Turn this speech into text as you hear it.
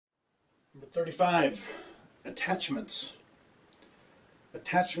35. Attachments.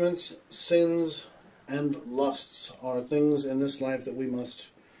 Attachments, sins, and lusts are things in this life that we must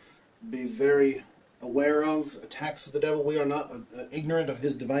be very aware of. Attacks of the devil. We are not ignorant of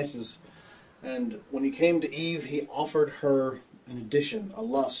his devices. And when he came to Eve, he offered her an addition, a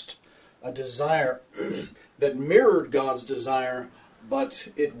lust, a desire that mirrored God's desire, but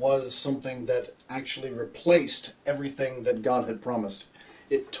it was something that actually replaced everything that God had promised.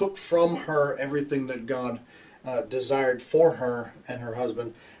 It took from her everything that God desired for her and her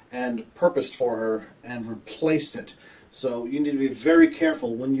husband and purposed for her and replaced it. So you need to be very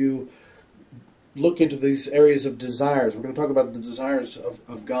careful when you look into these areas of desires. We're going to talk about the desires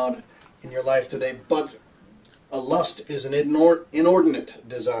of God in your life today, but a lust is an inordinate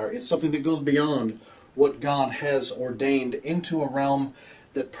desire. It's something that goes beyond what God has ordained into a realm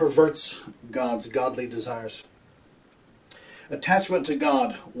that perverts God's godly desires. Attachment to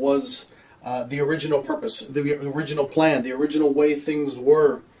God was the original purpose, the original plan, the original way things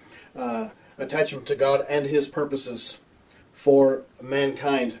were. Attachment to God and his purposes for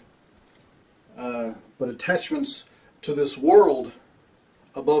mankind. But attachments to this world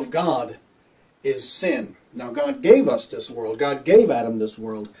above God is sin. Now, God gave us this world. God gave Adam this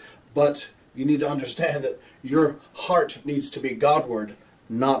world. But you need to understand that your heart needs to be Godward,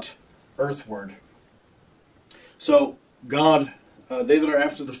 not earthward. So, God, they that are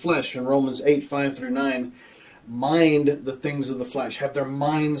after the flesh, in Romans 8, 5 through 9, mind the things of the flesh, have their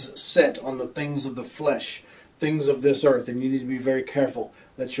minds set on the things of the flesh, things of this earth. And you need to be very careful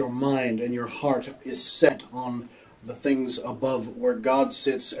that your mind and your heart is set on the things above, where God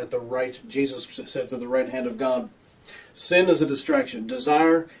sits at the right, Jesus sits at the right hand of God. Sin is a distraction.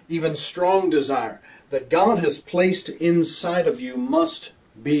 Desire, even strong desire, that God has placed inside of you must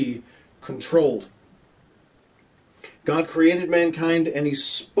be controlled. God created mankind and he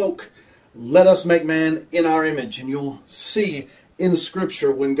spoke, "Let us make man in our image." And you'll see in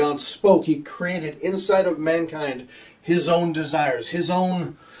Scripture when God spoke, he created inside of mankind his own desires, his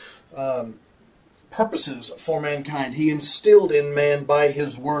own purposes for mankind. He instilled in man by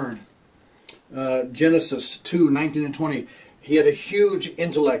his word. Genesis 2, 19 and 20. He had a huge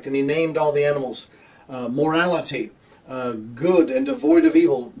intellect and he named all the animals. Morality, good and devoid of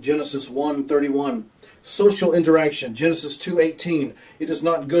evil. Genesis 1, 31. Social interaction. Genesis 2:18. It is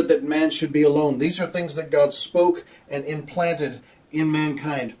not good that man should be alone. These are things that God spoke and implanted in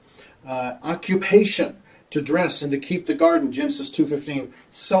mankind. Occupation, to dress and to keep the garden. Genesis 2:15.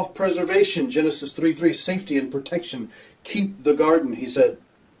 Self-preservation. Genesis 3:3. Safety and protection. Keep the garden, he said.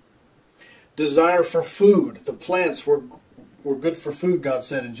 Desire for food. The plants were good for food, God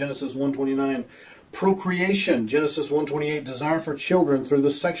said in Genesis 1:29. Procreation. Genesis 1:28. Desire for children through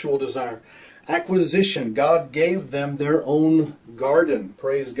the sexual desire. Acquisition. God gave them their own garden.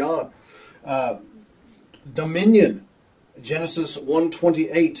 Praise God. Dominion. Genesis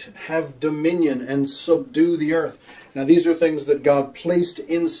 1:28. Have dominion and subdue the earth. Now these are things that God placed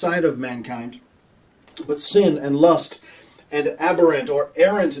inside of mankind. But sin and lust and aberrant or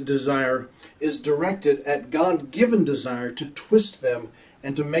errant desire is directed at God-given desire to twist them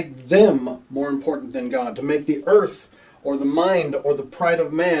and to make them more important than God. To make the earth or the mind or the pride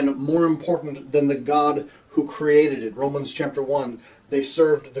of man more important than the God who created it. Romans chapter 1, they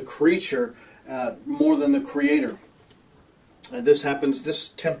served the creature more than the creator. And this happens, this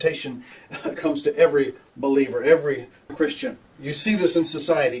temptation comes to every believer, every Christian. You see this in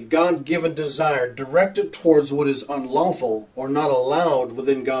society. God-given desire directed towards what is unlawful or not allowed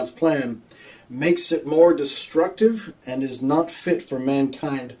within God's plan makes it more destructive and is not fit for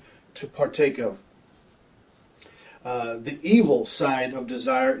mankind to partake of. The evil side of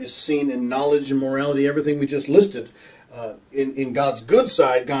desire is seen in knowledge and morality, everything we just listed, in God's good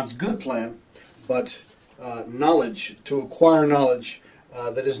side, God's good plan, but knowledge, to acquire knowledge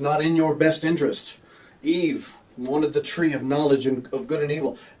that is not in your best interest. Eve wanted the tree of knowledge of good and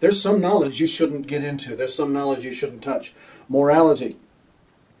evil. There's some knowledge you shouldn't get into. There's some knowledge you shouldn't touch. Morality,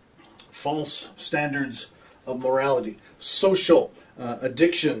 false standards of morality. Social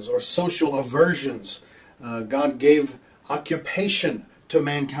addictions or social aversions. God gave occupation to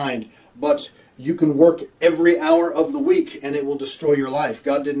mankind, but you can work every hour of the week and it will destroy your life.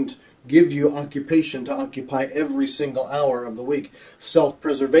 God didn't give you occupation to occupy every single hour of the week.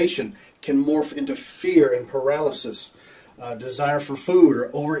 Self-preservation can morph into fear and paralysis. Desire for food or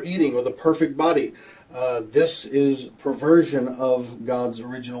overeating or the perfect body. This is perversion of God's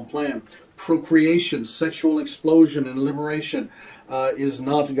original plan. Procreation, sexual explosion and liberation is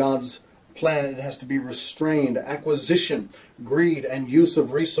not God's plan. It has to be restrained. Acquisition, greed, and use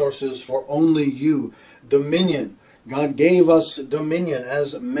of resources for only you. Dominion, God gave us dominion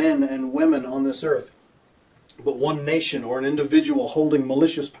as men and women on this earth. But one nation or an individual holding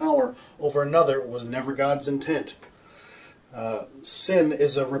malicious power over another was never God's intent. Sin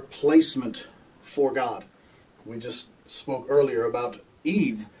is a replacement for God. We just spoke earlier about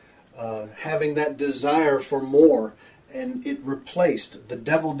Eve having that desire for more, and it replaced. The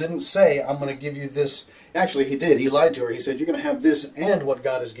devil didn't say, I'm going to give you this. Actually, he did. He lied to her. He said, you're going to have this and what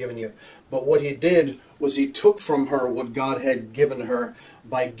God has given you. But what he did was he took from her what God had given her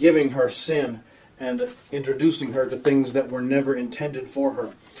by giving her sin and introducing her to things that were never intended for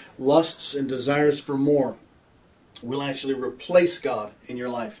her. Lusts and desires for more will actually replace God in your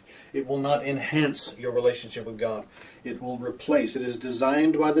life. It will not enhance your relationship with God. It will replace. It is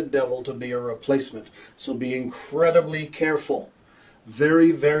designed by the devil to be a replacement. So be incredibly careful,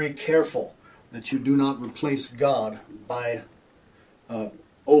 very, very careful, that you do not replace God by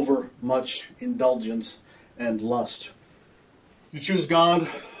over much indulgence and lust. You choose God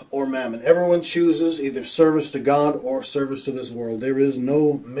or mammon. Everyone chooses either service to God or service to this world. There is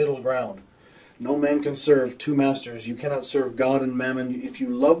no middle ground. No man can serve two masters. You cannot serve God and mammon. If you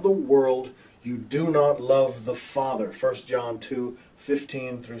love the world, you do not love the Father. 1 John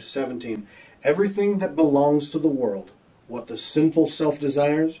 2:15 through 17. Everything that belongs to the world, what the sinful self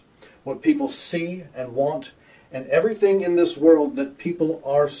desires, what people see and want, and everything in this world that people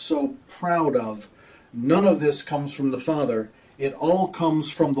are so proud of, none of this comes from the Father. It all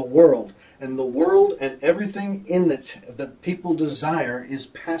comes from the world. And the world and everything in it that people desire is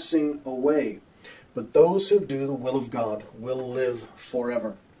passing away. But those who do the will of God will live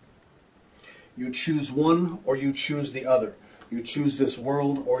forever. You choose one or you choose the other. You choose this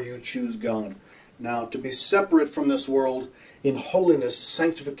world or you choose God. Now, to be separate from this world in holiness,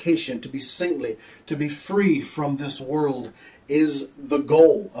 sanctification, to be saintly, to be free from this world is the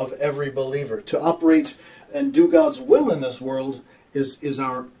goal of every believer. To operate and do God's will in this world is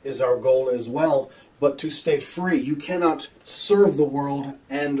our goal as well. But to stay free, you cannot serve the world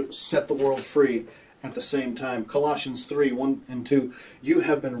and set the world free at the same time. Colossians 3:1 and 2. You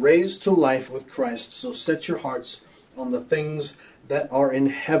have been raised to life with Christ, so set your hearts on the things that are in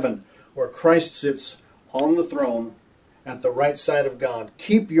heaven, where Christ sits on the throne at the right side of God.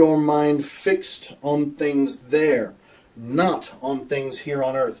 Keep your mind fixed on things there, not on things here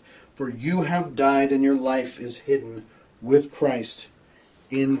on earth. For you have died and your life is hidden with Christ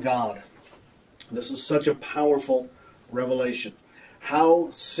in God. This is such a powerful revelation. How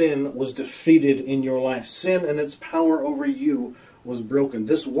sin was defeated in your life. Sin and its power over you was broken.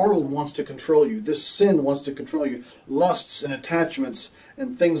 This world wants to control you. This sin wants to control you. Lusts and attachments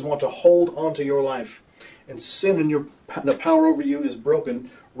and things want to hold onto your life. And sin and the power over you is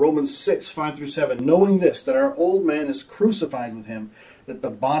broken. Romans 6:5 through 7. Knowing this, that our old man is crucified with him, that the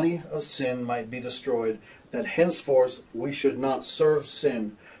body of sin might be destroyed, that henceforth we should not serve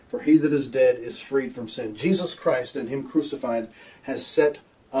sin. For he that is dead is freed from sin. Jesus Christ and him crucified has set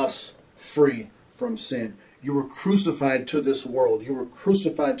us free from sin. You were crucified to this world. You were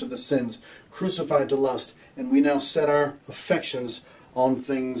crucified to the sins, crucified to lust. And we now set our affections on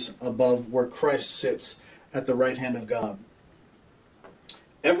things above, where Christ sits at the right hand of God.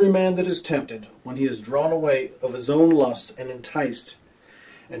 Every man that is tempted, when he is drawn away of his own lust and enticed,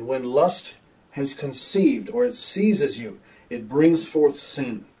 and when lust has conceived, or it seizes you, it brings forth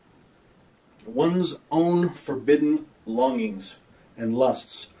sin. One's own forbidden longings and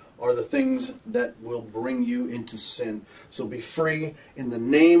lusts are the things that will bring you into sin. So be free in the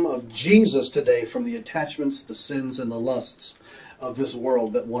name of Jesus today from the attachments, the sins, and the lusts of this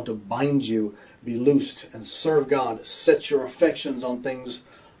world that want to bind you. Be loosed and serve God. Set your affections on things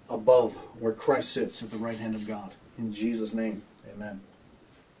above, where Christ sits at the right hand of God. In Jesus' name, amen.